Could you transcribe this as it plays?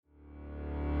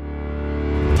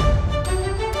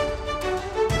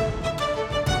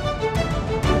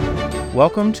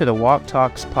Welcome to the Walk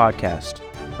Talks podcast,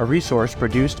 a resource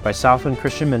produced by Southland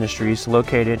Christian Ministries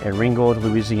located in Ringgold,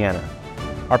 Louisiana.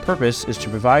 Our purpose is to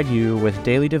provide you with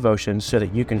daily devotions so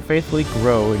that you can faithfully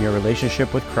grow in your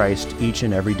relationship with Christ each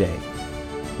and every day.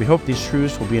 We hope these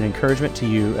truths will be an encouragement to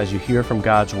you as you hear from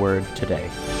God's Word today.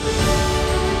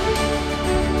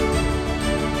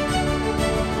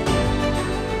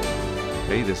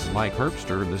 Hey, this is Mike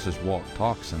Herbster. This is Walk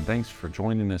Talks, and thanks for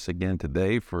joining us again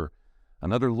today for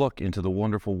another look into the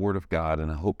wonderful Word of God,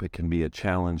 and I hope it can be a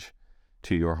challenge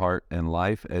to your heart and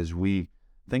life as we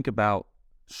think about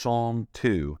Psalm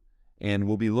 2, and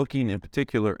we'll be looking in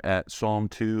particular at Psalm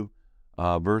 2,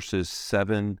 verses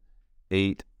 7,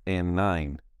 8, and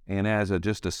 9. And as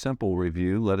just a simple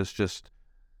review, let us just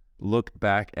look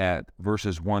back at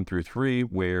verses 1 through 3,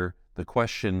 where the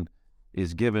question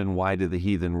is given, why do the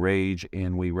heathen rage?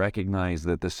 And we recognize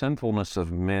that the sinfulness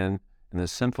of men and the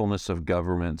sinfulness of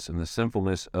governments and the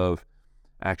sinfulness of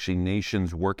actually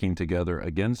nations working together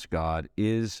against God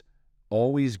is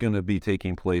always going to be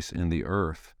taking place in the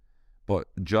earth. But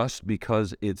just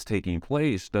because it's taking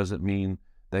place doesn't mean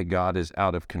that God is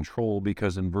out of control,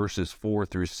 because in verses 4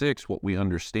 through 6, what we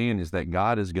understand is that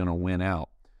God is going to win out.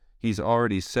 He's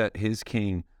already set his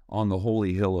king on the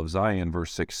holy hill of Zion,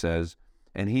 verse 6 says,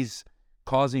 and he's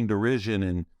causing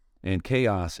derision and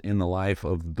chaos in the life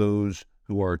of those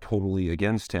who are totally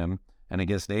against him and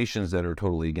against nations that are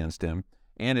totally against him.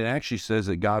 And it actually says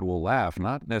that God will laugh,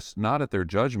 not at their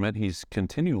judgment. He's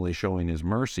continually showing his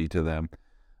mercy to them,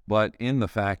 but in the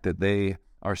fact that they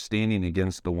are standing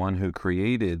against the one who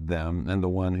created them and the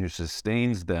one who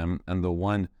sustains them and the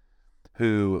one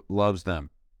who loves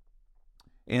them.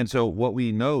 And so what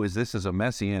we know is this is a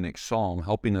messianic psalm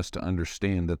helping us to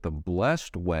understand that the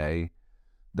blessed way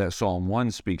that Psalm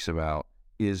 1 speaks about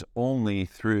is only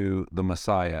through the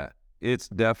Messiah. It's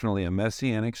definitely a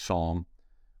messianic psalm,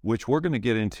 which we're going to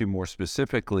get into more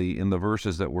specifically in the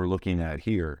verses that we're looking at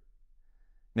here.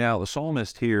 Now, the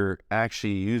psalmist here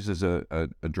actually uses a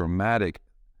dramatic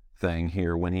thing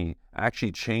here when he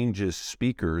actually changes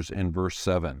speakers in verse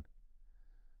 7.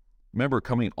 Remember,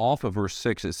 coming off of verse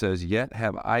 6, it says, "Yet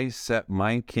have I set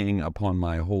my king upon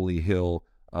my holy hill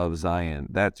of Zion."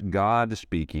 That's God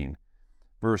speaking.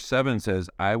 Verse 7 says,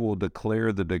 "I will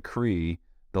declare the decree,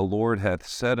 the Lord hath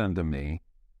said unto me."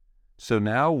 So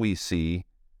now we see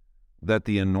that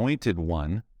the anointed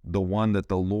one, the one that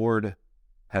the Lord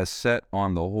has set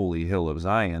on the holy hill of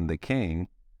Zion, the king,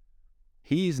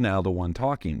 he's now the one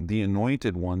talking, the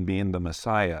anointed one being the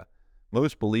Messiah.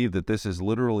 Most believe that this is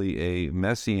literally a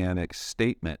messianic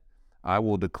statement. I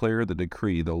will declare the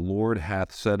decree, the Lord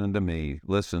hath said unto me,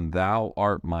 listen, thou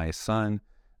art my son,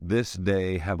 this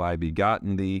day have I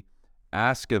begotten thee.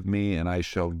 Ask of me, and I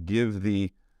shall give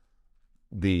thee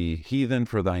the heathen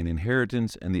for thine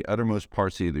inheritance, and the uttermost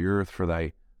parts of the earth for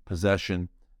thy possession.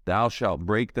 Thou shalt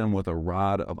break them with a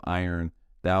rod of iron.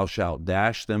 Thou shalt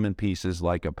dash them in pieces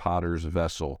like a potter's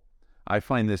vessel. I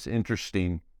find this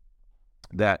interesting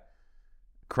that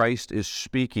Christ is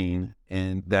speaking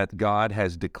and that God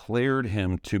has declared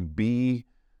him to be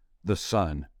the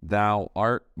Son. Thou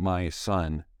art my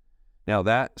son. Now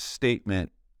that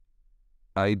statement,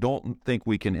 I don't think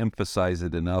we can emphasize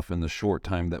it enough in the short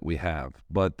time that we have,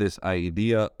 but this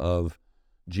idea of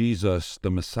Jesus, the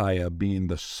Messiah, being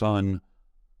the Son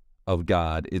of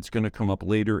God, it's going to come up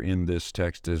later in this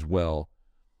text as well.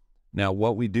 Now,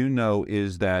 what we do know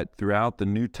is that throughout the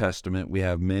New Testament, we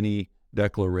have many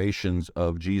declarations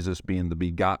of Jesus being the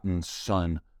begotten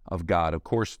Son of God. Of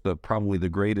course, probably the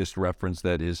greatest reference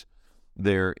that is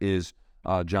there is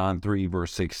John 3,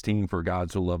 verse 16, for God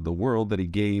so loved the world that he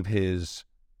gave his,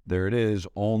 there it is,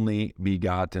 only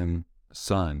begotten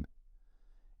Son.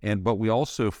 But we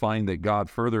also find that God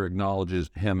further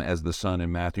acknowledges him as the Son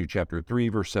in Matthew chapter 3,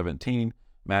 verse 17,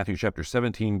 Matthew chapter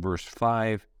 17, verse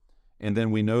 5, and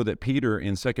then we know that Peter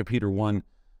in 2 Peter 1,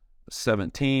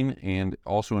 17, and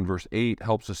also in verse 8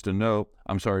 helps us to know,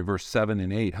 verse 7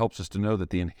 and 8 helps us to know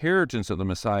that the inheritance of the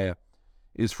Messiah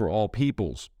is for all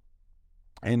peoples.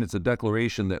 And it's a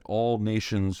declaration that all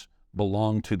nations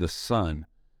belong to the Son.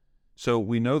 So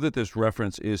we know that this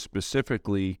reference is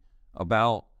specifically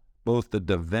about both the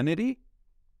divinity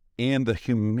and the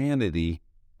humanity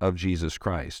of Jesus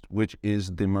Christ, which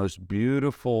is the most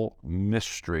beautiful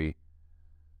mystery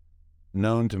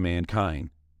known to mankind.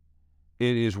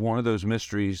 It is one of those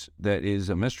mysteries that is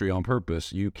a mystery on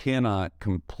purpose. You cannot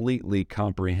completely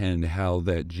comprehend how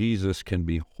that Jesus can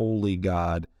be holy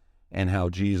God and how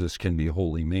Jesus can be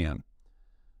holy man.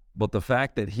 But the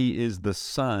fact that he is the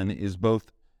Son is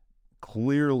both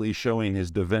clearly showing his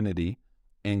divinity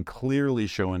and clearly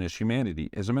showing his humanity.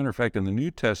 As a matter of fact, in the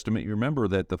New Testament, you remember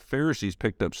that the Pharisees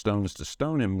picked up stones to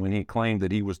stone him when he claimed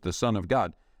that he was the Son of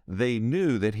God. They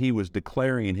knew that he was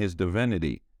declaring his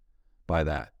divinity by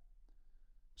that.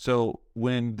 So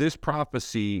when this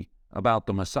prophecy about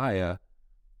the Messiah,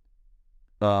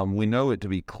 we know it to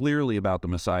be clearly about the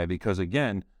Messiah because,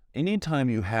 again, anytime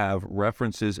you have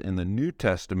references in the New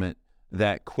Testament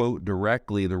that quote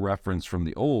directly the reference from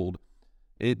the Old,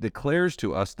 it declares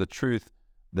to us the truth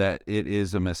that it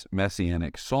is a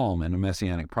messianic psalm and a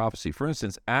messianic prophecy. For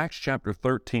instance, Acts chapter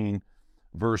 13,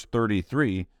 verse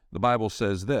 33, the Bible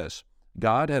says this,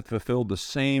 God hath fulfilled the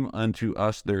same unto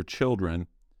us their children,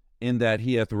 in that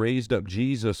he hath raised up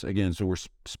Jesus again. So we're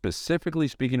specifically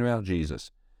speaking about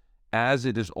Jesus, as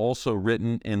it is also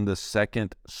written in the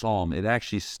second psalm. It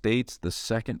actually states the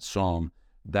second psalm,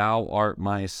 thou art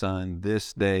my son,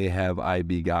 this day have I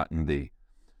begotten thee.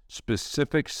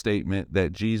 Specific statement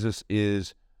that Jesus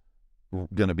is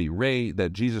going to be raised,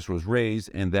 that Jesus was raised,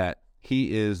 and that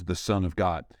he is the Son of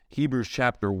God. Hebrews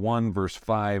chapter 1, verse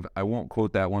 5, I won't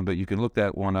quote that one, but you can look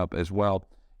that one up as well.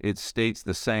 It states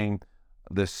the same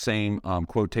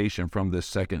quotation from this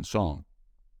second psalm.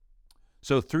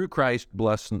 So through Christ,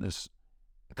 blessedness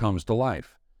comes to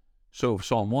life. So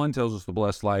Psalm 1 tells us the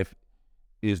blessed life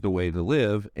is the way to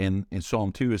live, and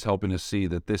Psalm 2 is helping us see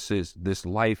that this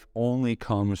life only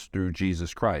comes through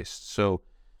Jesus Christ. So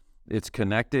it's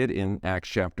connected in Acts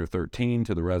chapter 13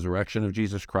 to the resurrection of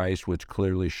Jesus Christ, which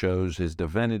clearly shows his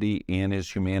divinity and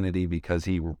his humanity because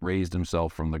he raised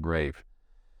himself from the grave.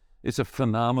 It's a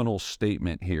phenomenal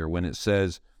statement here when it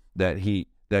says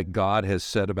that God has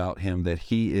said about him that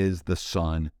he is the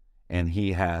Son and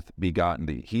he hath begotten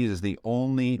thee. He is the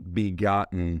only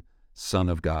begotten Son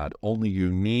of God, only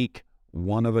unique,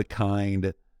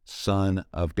 one-of-a-kind Son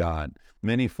of God.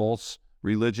 Many false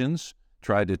religions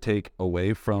try to take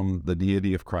away from the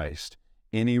deity of Christ.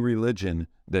 Any religion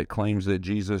that claims that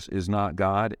Jesus is not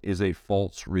God is a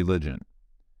false religion.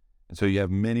 And so you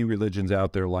have many religions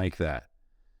out there like that.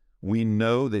 We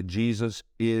know that Jesus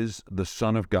is the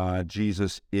Son of God.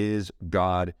 Jesus is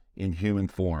God in human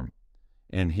form.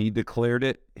 And he declared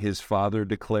it, his Father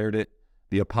declared it,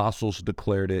 the apostles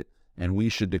declared it, and we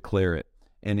should declare it.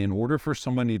 And in order for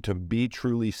somebody to be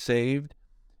truly saved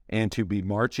and to be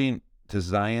marching to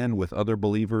Zion with other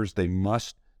believers, they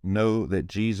must know that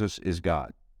Jesus is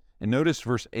God. And notice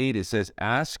verse 8, it says,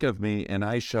 ask of me, and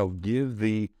I shall give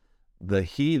thee the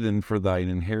heathen for thine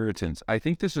inheritance. I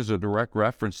think this is a direct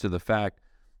reference to the fact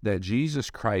that Jesus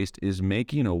Christ is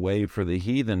making a way for the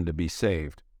heathen to be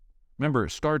saved. Remember,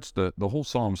 it starts the whole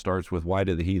psalm starts with, why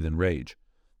do the heathen rage?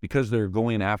 Because they're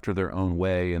going after their own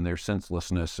way and their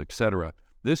senselessness, etc.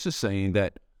 This is saying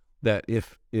that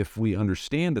if we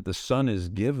understand that the Son is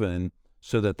given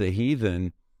so that the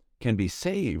heathen can be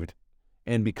saved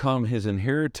and become his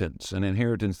inheritance, an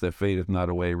inheritance that fadeth not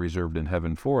away, reserved in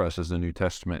heaven for us, as the New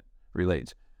Testament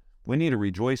relates. We need to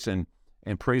rejoice and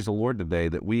praise the Lord today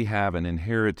that we have an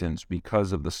inheritance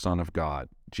because of the Son of God,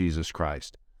 Jesus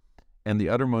Christ, and the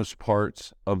uttermost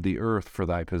parts of the earth for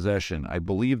thy possession. I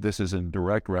believe this is in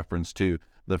direct reference to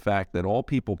the fact that all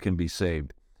people can be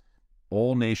saved.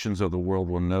 All nations of the world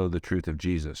will know the truth of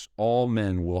Jesus. All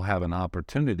men will have an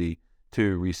opportunity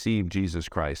to receive Jesus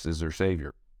Christ as their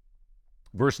Savior.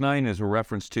 Verse 9 is a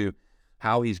reference to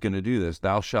how he's going to do this.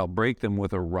 Thou shalt break them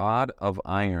with a rod of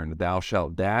iron. Thou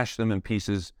shalt dash them in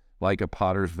pieces like a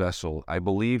potter's vessel. I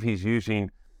believe he's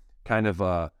using kind of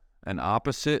an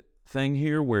opposite thing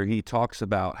here where he talks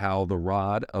about how the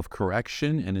rod of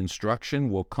correction and instruction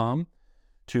will come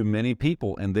to many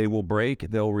people and they will break,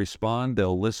 they'll respond,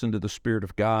 they'll listen to the Spirit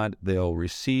of God, they'll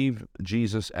receive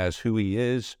Jesus as who he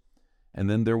is, and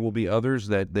then there will be others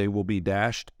that they will be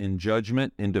dashed in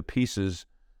judgment into pieces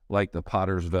like the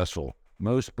potter's vessel.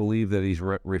 Most believe that he's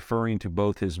referring to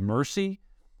both his mercy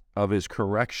of his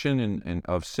correction and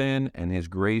of sin and his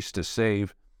grace to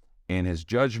save and his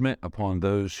judgment upon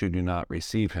those who do not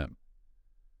receive him.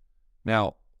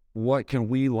 Now, what can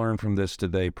we learn from this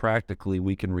today? Practically,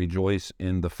 we can rejoice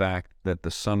in the fact that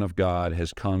the Son of God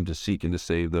has come to seek and to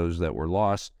save those that were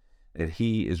lost, that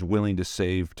he is willing to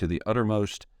save to the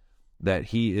uttermost, that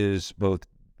he is both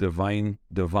divine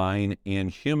and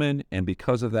human, and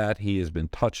because of that, he has been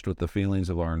touched with the feelings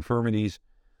of our infirmities,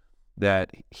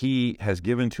 that he has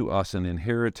given to us an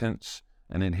inheritance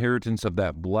of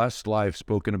that blessed life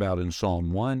spoken about in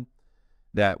Psalm 1,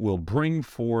 that will bring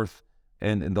forth,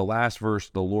 and in the last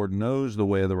verse, the Lord knows the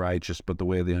way of the righteous, but the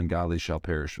way of the ungodly shall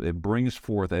perish. It brings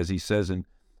forth, as he says in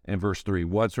verse 3,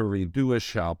 whatsoever he doeth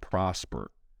shall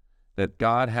prosper. That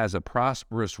God has a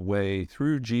prosperous way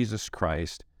through Jesus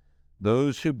Christ.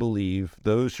 Those who believe,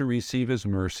 those who receive his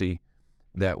mercy,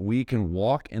 that we can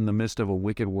walk in the midst of a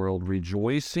wicked world,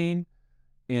 rejoicing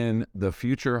in the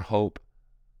future hope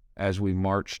as we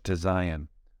march to Zion.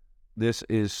 This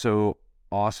is so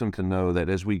awesome to know that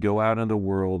as we go out in the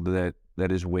world that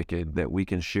is wicked, that we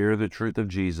can share the truth of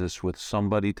Jesus with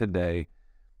somebody today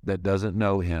that doesn't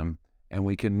know him, and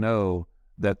we can know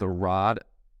that the rod,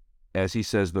 as he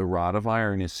says, the rod of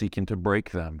iron is seeking to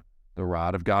break them. The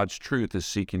rod of God's truth is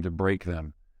seeking to break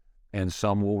them. And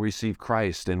some will receive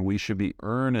Christ, and we should be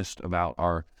earnest about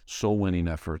our soul-winning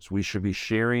efforts. We should be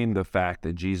sharing the fact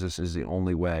that Jesus is the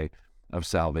only way of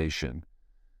salvation.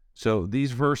 So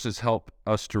these verses help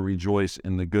us to rejoice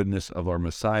in the goodness of our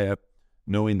Messiah,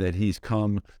 knowing that he's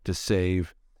come to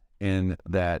save, and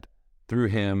that through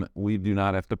him we do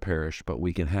not have to perish, but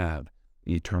we can have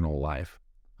eternal life.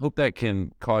 Hope that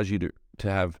can cause you to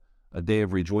have a day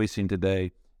of rejoicing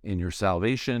today in your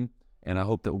salvation, and I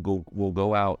hope that we'll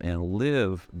go out and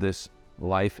live this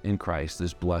life in Christ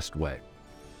this blessed way.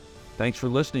 Thanks for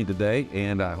listening today,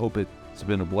 and I hope it's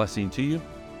been a blessing to you.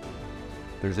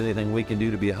 If there's anything we can do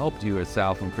to be a help to you at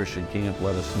Southland Christian Camp,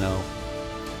 let us know.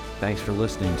 Thanks for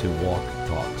listening to Walk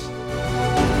Talks.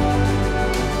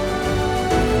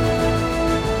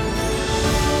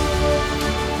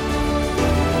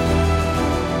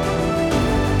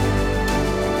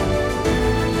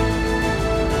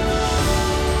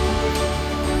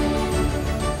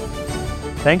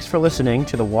 Thanks for listening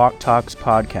to the Walk Talks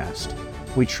podcast.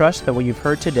 We trust that what you've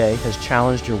heard today has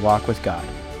challenged your walk with God.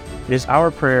 It is our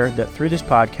prayer that through this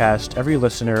podcast, every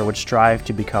listener would strive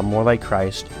to become more like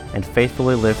Christ and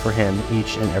faithfully live for him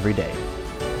each and every day.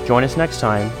 Join us next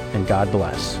time, and God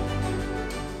bless.